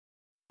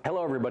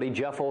Hello everybody,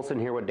 Jeff Olson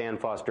here with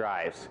Danfoss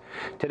Drives.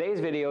 Today's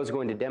video is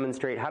going to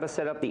demonstrate how to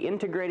set up the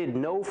integrated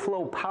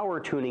no-flow power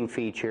tuning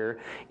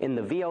feature in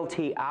the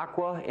VLT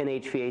Aqua and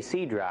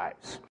HVAC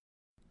drives.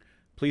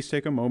 Please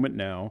take a moment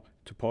now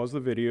to pause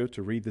the video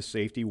to read the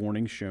safety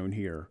warnings shown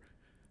here.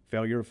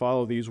 Failure to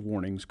follow these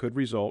warnings could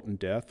result in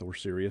death or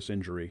serious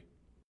injury.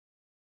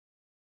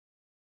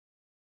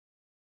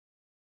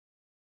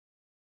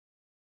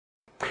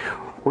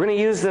 We're going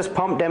to use this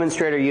pump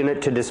demonstrator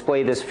unit to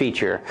display this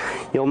feature.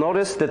 You'll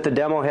notice that the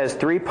demo has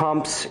 3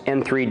 pumps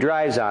and 3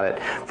 drives on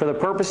it. For the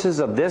purposes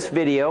of this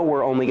video,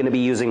 we're only going to be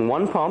using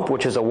one pump,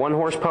 which is a 1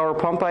 horsepower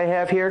pump I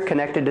have here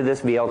connected to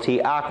this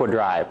VLT Aqua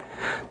drive.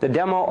 The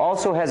demo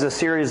also has a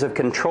series of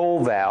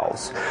control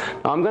valves.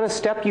 Now, I'm going to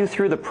step you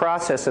through the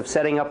process of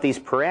setting up these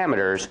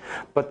parameters,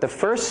 but the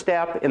first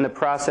step in the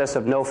process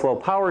of no-flow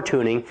power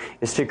tuning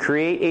is to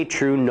create a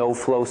true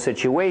no-flow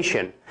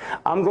situation.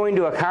 I'm going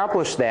to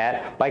accomplish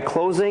that by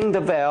closing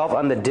the valve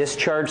on the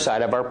discharge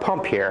side of our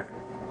pump here.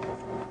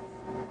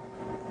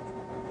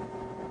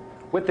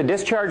 With the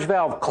discharge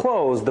valve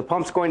closed, the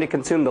pump's going to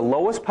consume the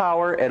lowest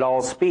power at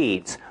all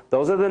speeds.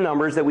 Those are the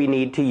numbers that we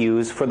need to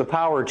use for the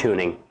power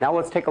tuning. Now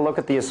let's take a look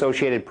at the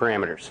associated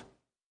parameters.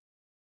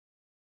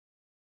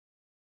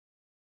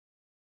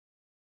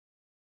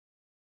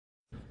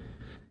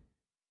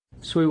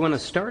 So we want to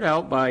start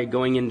out by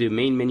going into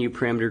main menu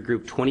parameter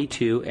group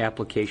 22,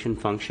 application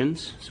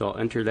functions. So I'll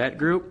enter that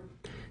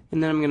group,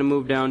 and then I'm going to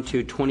move down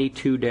to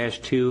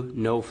 22-2,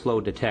 no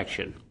flow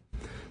detection.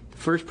 The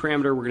first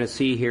parameter we're going to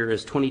see here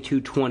is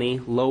 2220,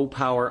 low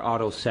power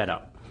auto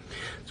setup.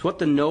 So what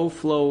the no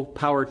flow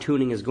power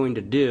tuning is going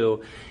to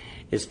do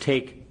is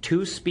take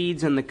 2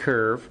 speeds in the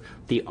curve.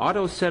 The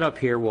auto setup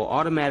here will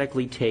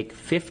automatically take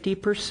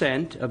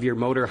 50% of your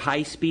motor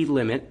high speed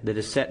limit that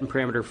is set in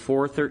parameter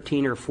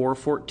 413 or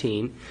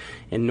 414.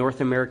 In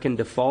North American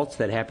defaults,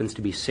 that happens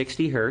to be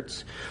 60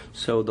 hertz.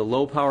 So the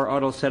low power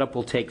auto setup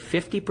will take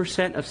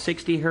 50% of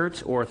 60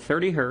 hertz or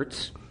 30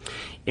 hertz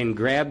and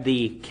grab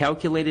the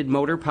calculated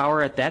motor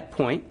power at that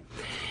point.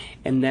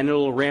 And then it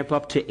will ramp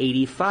up to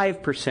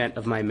 85%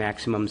 of my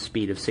maximum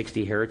speed of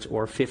 60 hertz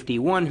or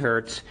 51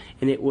 hertz,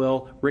 and it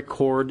will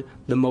record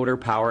the motor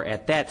power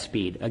at that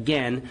speed.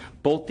 Again,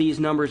 both these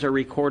numbers are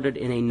recorded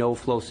in a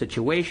no-flow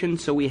situation,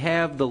 so we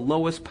have the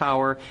lowest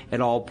power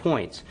at all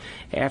points.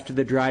 After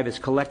the drive has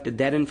collected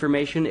that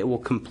information, it will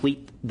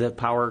complete the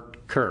power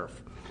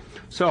curve.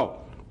 So,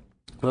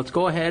 let's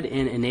go ahead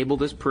and enable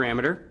this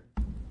parameter.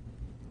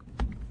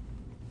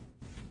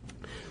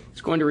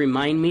 It's going to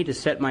remind me to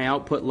set my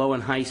output low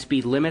and high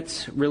speed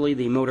limits. Really,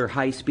 the motor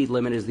high speed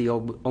limit is the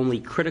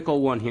only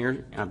critical one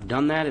here. I've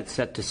done that. It's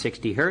set to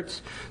 60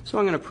 hertz. So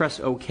I'm going to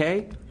press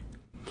OK.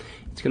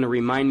 It's going to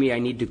remind me I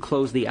need to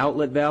close the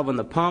outlet valve on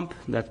the pump.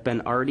 That's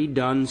been already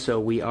done,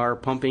 so we are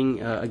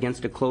pumping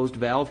against a closed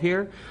valve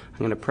here. I'm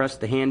going to press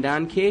the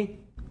hand-on key,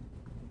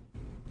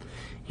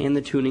 and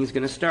the tuning is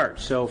going to start.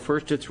 So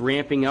first it's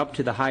ramping up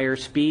to the higher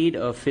speed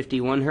of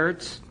 51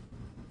 hertz.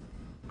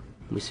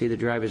 We see the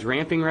drive is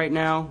ramping right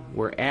now.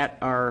 We're at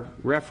our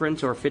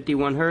reference, or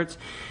 51 hertz,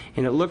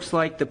 and it looks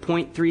like the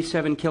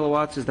 0.37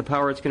 kilowatts is the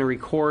power it's going to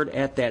record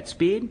at that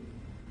speed.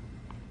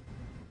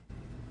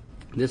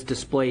 This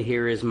display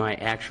here is my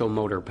actual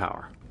motor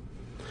power.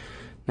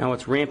 Now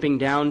it's ramping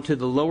down to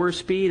the lower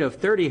speed of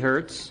 30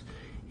 hertz,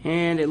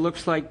 and it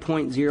looks like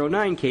 0.09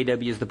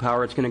 kW is the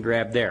power it's going to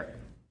grab there.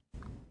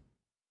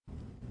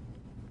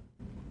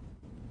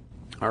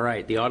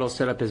 Alright, the auto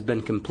setup has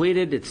been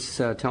completed. It's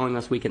telling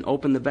us we can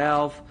open the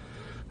valve.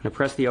 I'm going to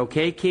press the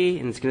OK key,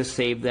 and it's going to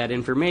save that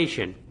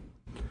information.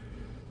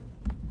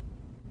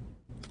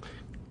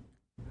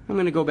 I'm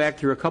going to go back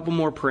through a couple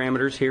more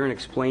parameters here and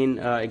explain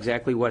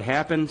exactly what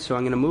happened. So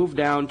I'm going to move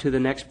down to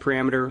the next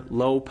parameter,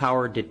 low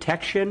power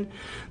detection.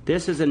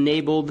 This is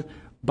enabled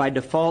by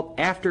default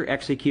after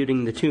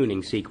executing the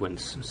tuning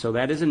sequence. So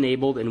that is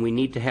enabled, and we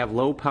need to have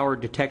low power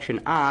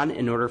detection on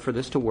in order for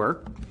this to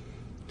work.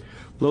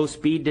 Low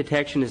speed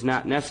detection is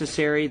not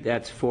necessary.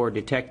 That's for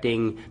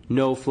detecting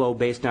no flow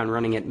based on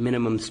running at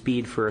minimum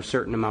speed for a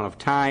certain amount of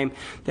time.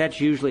 That's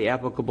usually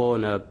applicable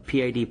in a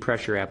PID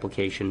pressure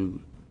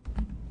application.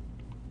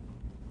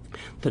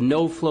 The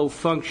no flow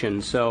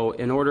function, so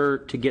in order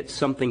to get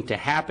something to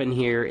happen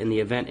here in the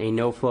event a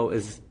no flow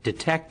is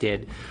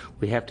detected,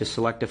 we have to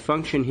select a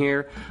function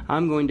here.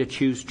 I'm going to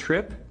choose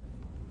trip.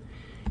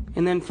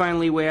 And then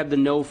finally we have the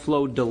no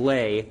flow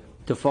delay,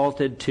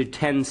 defaulted to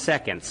 10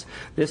 seconds.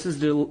 This is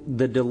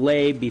the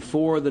delay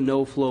before the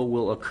no flow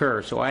will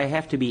occur. So I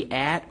have to be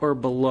at or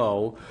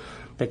below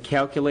the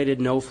calculated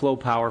no flow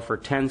power for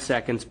 10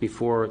 seconds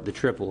before the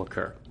trip will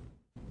occur.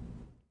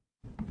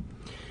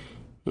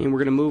 And we're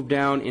going to move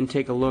down and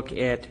take a look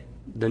at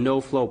the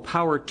no flow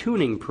power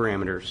tuning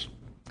parameters.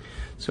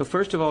 So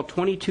first of all,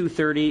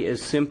 2230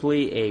 is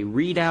simply a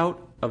readout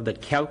of the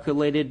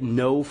calculated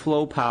no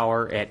flow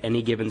power at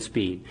any given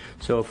speed.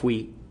 So if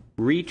we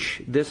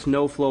reach this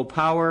no flow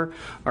power,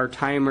 our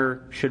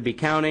timer should be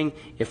counting.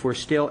 If we're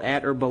still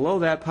at or below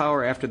that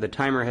power after the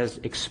timer has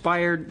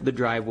expired, the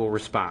drive will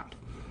respond.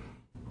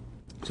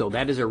 So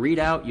that is a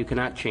readout. You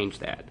cannot change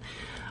that.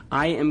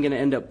 I am going to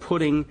end up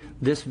putting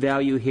this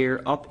value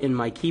here up in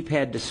my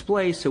keypad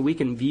display so we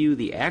can view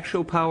the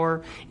actual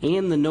power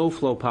and the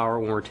no-flow power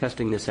when we're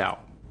testing this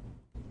out.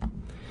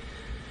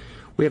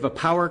 We have a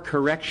power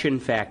correction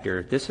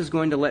factor. This is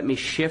going to let me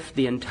shift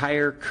the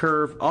entire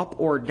curve up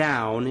or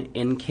down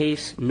in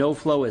case no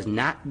flow is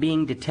not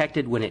being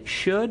detected when it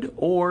should,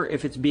 or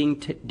if it's being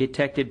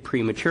detected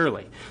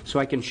prematurely.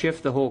 So I can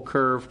shift the whole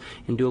curve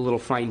and do a little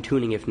fine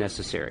tuning if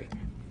necessary.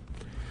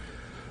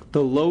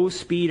 The low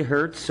speed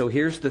hertz, so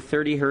here's the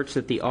 30 hertz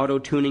that the auto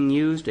tuning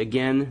used.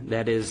 Again,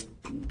 that is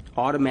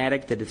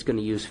automatic, that it's going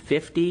to use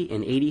 50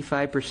 and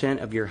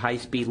 85% of your high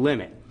speed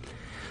limit.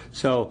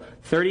 So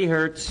 30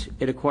 hertz,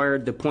 it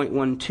acquired the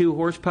 0.12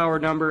 horsepower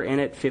number, and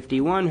at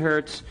 51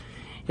 hertz,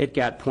 it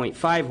got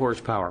 0.5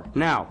 horsepower.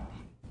 Now,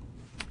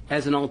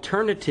 as an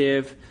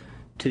alternative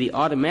to the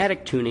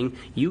automatic tuning,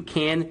 you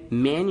can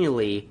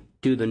manually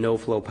do the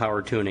no-flow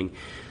power tuning.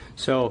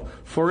 So,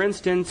 for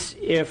instance,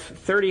 if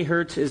 30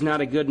 hertz is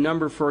not a good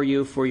number for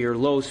you for your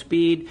low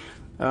speed,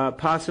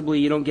 possibly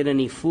you don't get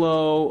any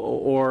flow,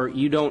 or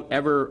you don't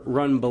ever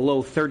run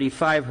below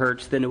 35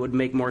 hertz, then it would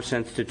make more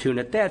sense to tune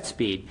at that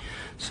speed.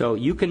 So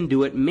you can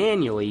do it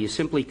manually. You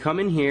simply come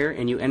in here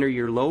and you enter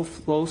your low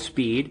flow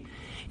speed,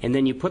 and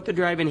then you put the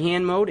drive in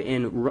hand mode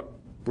and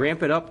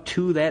ramp it up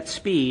to that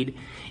speed,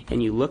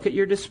 and you look at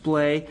your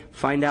display,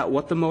 find out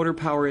what the motor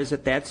power is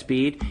at that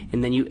speed,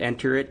 and then you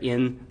enter it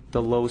in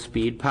the low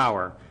speed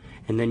power.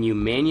 And then you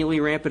manually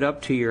ramp it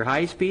up to your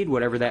high speed,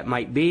 whatever that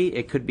might be.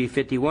 It could be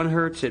 51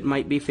 hertz, it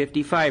might be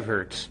 55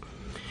 hertz.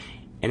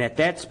 And at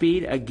that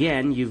speed,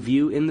 again, you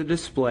view in the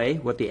display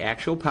what the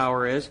actual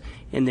power is,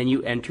 and then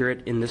you enter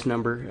it in this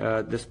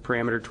number, this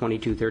parameter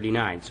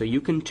 2239. So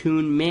you can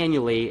tune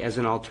manually as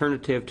an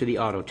alternative to the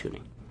auto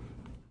tuning.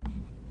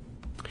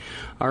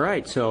 All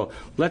right, so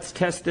let's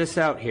test this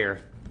out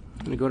here.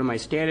 I'm going to go to my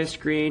status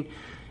screen,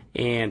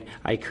 and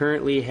I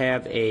currently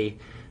have a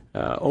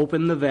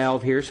open the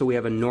valve here, so we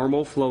have a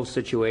normal flow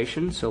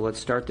situation. So let's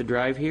start the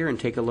drive here and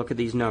take a look at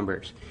these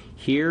numbers.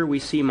 Here we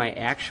see my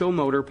actual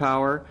motor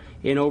power,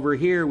 and over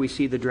here we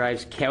see the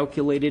drive's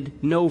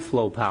calculated no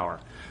flow power.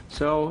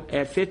 So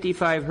at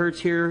 55 hertz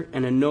here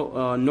in a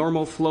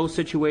normal flow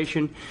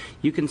situation,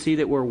 you can see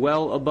that we're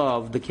well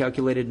above the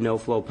calculated no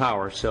flow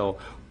power. So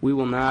we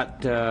will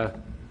not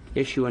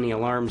issue any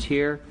alarms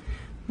here.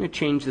 I'm going to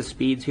change the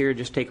speeds here,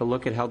 just take a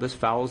look at how this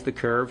follows the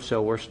curve.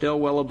 So we're still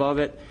well above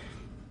it.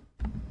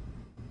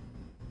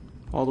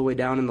 All the way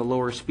down in the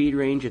lower speed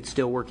range, it's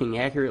still working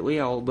accurately,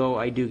 although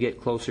I do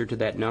get closer to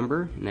that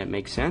number, and that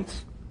makes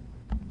sense.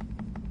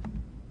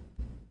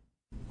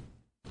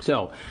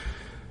 So,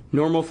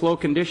 normal flow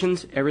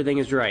conditions, everything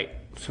is right.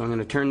 So I'm going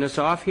to turn this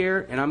off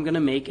here, and I'm going to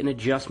make an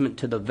adjustment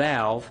to the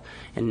valve.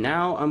 And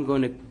now I'm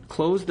going to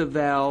close the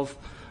valve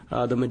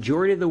the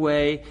majority of the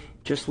way,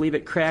 just leave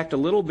it cracked a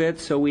little bit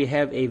so we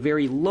have a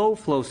very low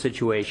flow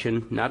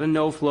situation, not a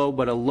no flow,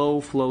 but a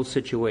low flow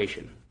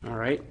situation. All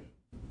right?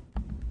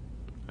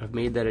 I've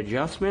made that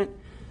adjustment.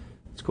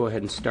 Let's go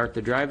ahead and start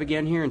the drive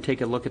again here and take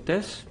a look at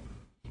this.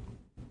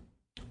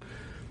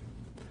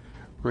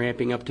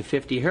 Ramping up to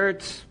 50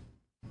 hertz.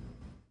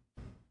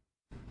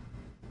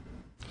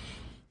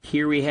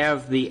 Here we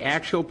have the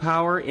actual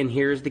power, and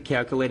here's the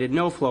calculated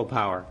no flow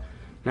power.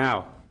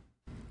 Now,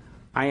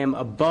 I am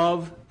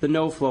above the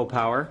no flow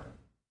power.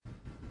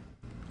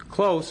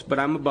 Close, but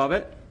I'm above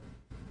it.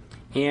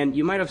 And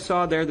you might have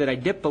saw there that I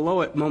dipped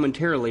below it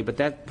momentarily, but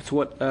that's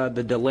what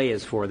the delay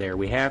is for there.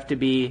 We have to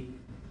be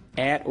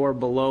at or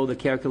below the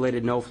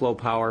calculated no flow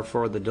power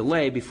for the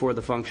delay before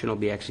the function will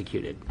be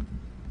executed.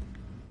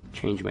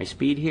 Change my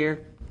speed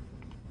here.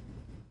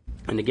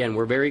 And again,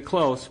 we're very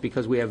close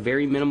because we have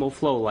very minimal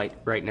flow light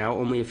right now,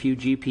 only a few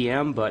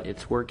GPM, but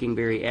it's working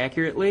very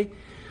accurately.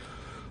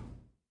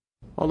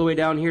 All the way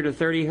down here to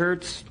 30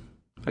 hertz.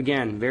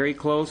 Again, very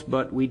close,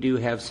 but we do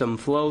have some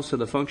flow, so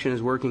the function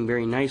is working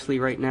very nicely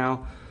right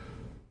now.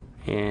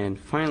 And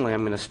finally,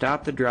 I'm going to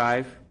stop the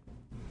drive.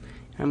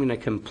 I'm going to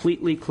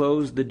completely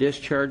close the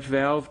discharge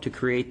valve to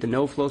create the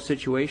no flow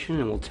situation,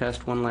 and we'll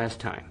test one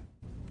last time.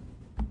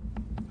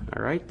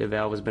 All right, the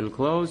valve has been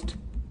closed.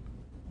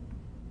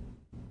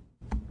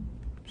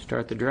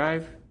 Start the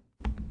drive.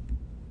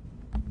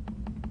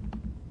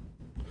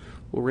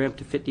 We'll ramp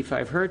to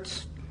 55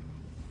 hertz.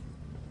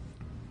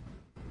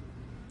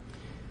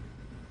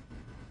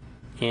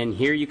 And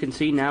here you can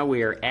see now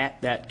we are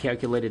at that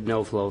calculated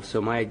no flow. So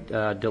my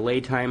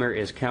delay timer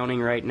is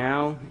counting right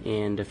now,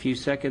 and a few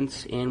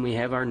seconds, and we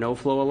have our no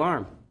flow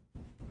alarm.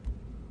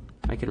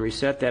 I can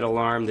reset that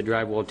alarm. The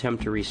drive will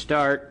attempt to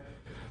restart,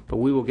 but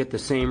we will get the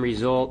same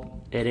result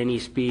at any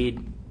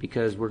speed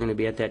because we're going to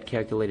be at that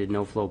calculated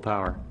no flow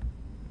power.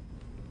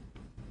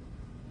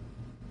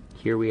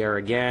 Here we are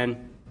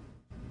again.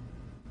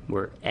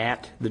 We're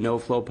at the no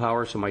flow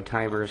power, so my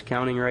timer is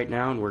counting right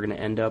now, and we're going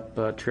to end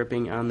up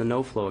tripping on the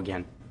no flow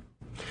again.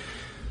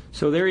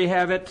 So there you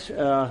have it.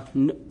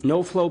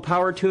 No flow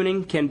power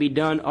tuning can be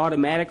done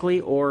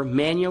automatically or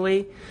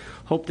manually.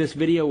 Hope this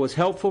video was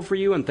helpful for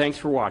you, and thanks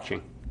for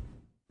watching.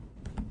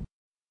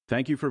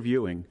 Thank you for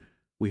viewing.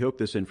 We hope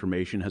this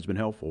information has been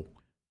helpful.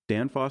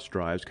 Danfoss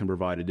drives can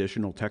provide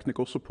additional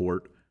technical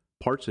support,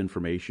 parts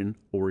information,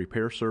 or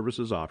repair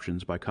services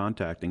options by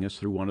contacting us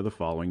through one of the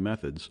following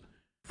methods.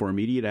 For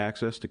immediate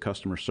access to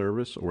customer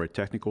service or a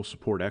technical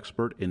support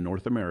expert in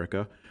North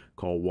America,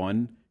 call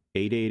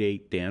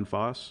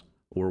 1-888-DANFOSS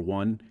or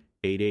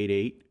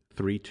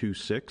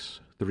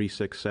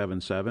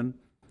 1-888-326-3677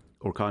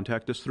 or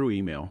contact us through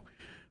email.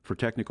 For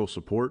technical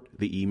support,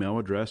 the email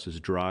address is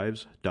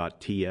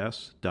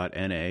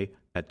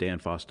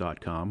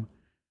drives.ts.na@danfoss.com.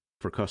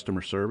 For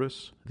customer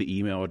service, the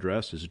email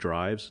address is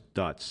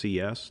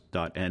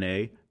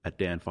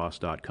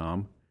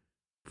drives.cs.na@danfoss.com.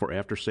 For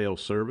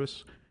after-sales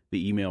service,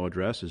 the email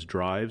address is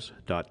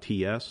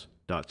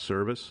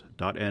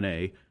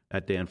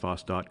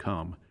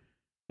drives.ts.service.na@danfoss.com.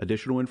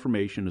 Additional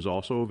information is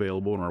also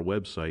available on our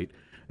website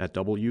at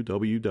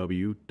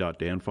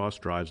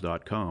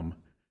www.danfossdrives.com.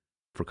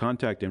 For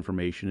contact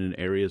information in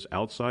areas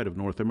outside of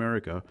North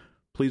America,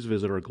 please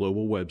visit our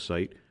global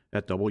website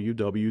at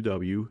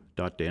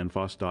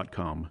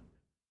www.danfoss.com.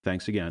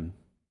 Thanks again.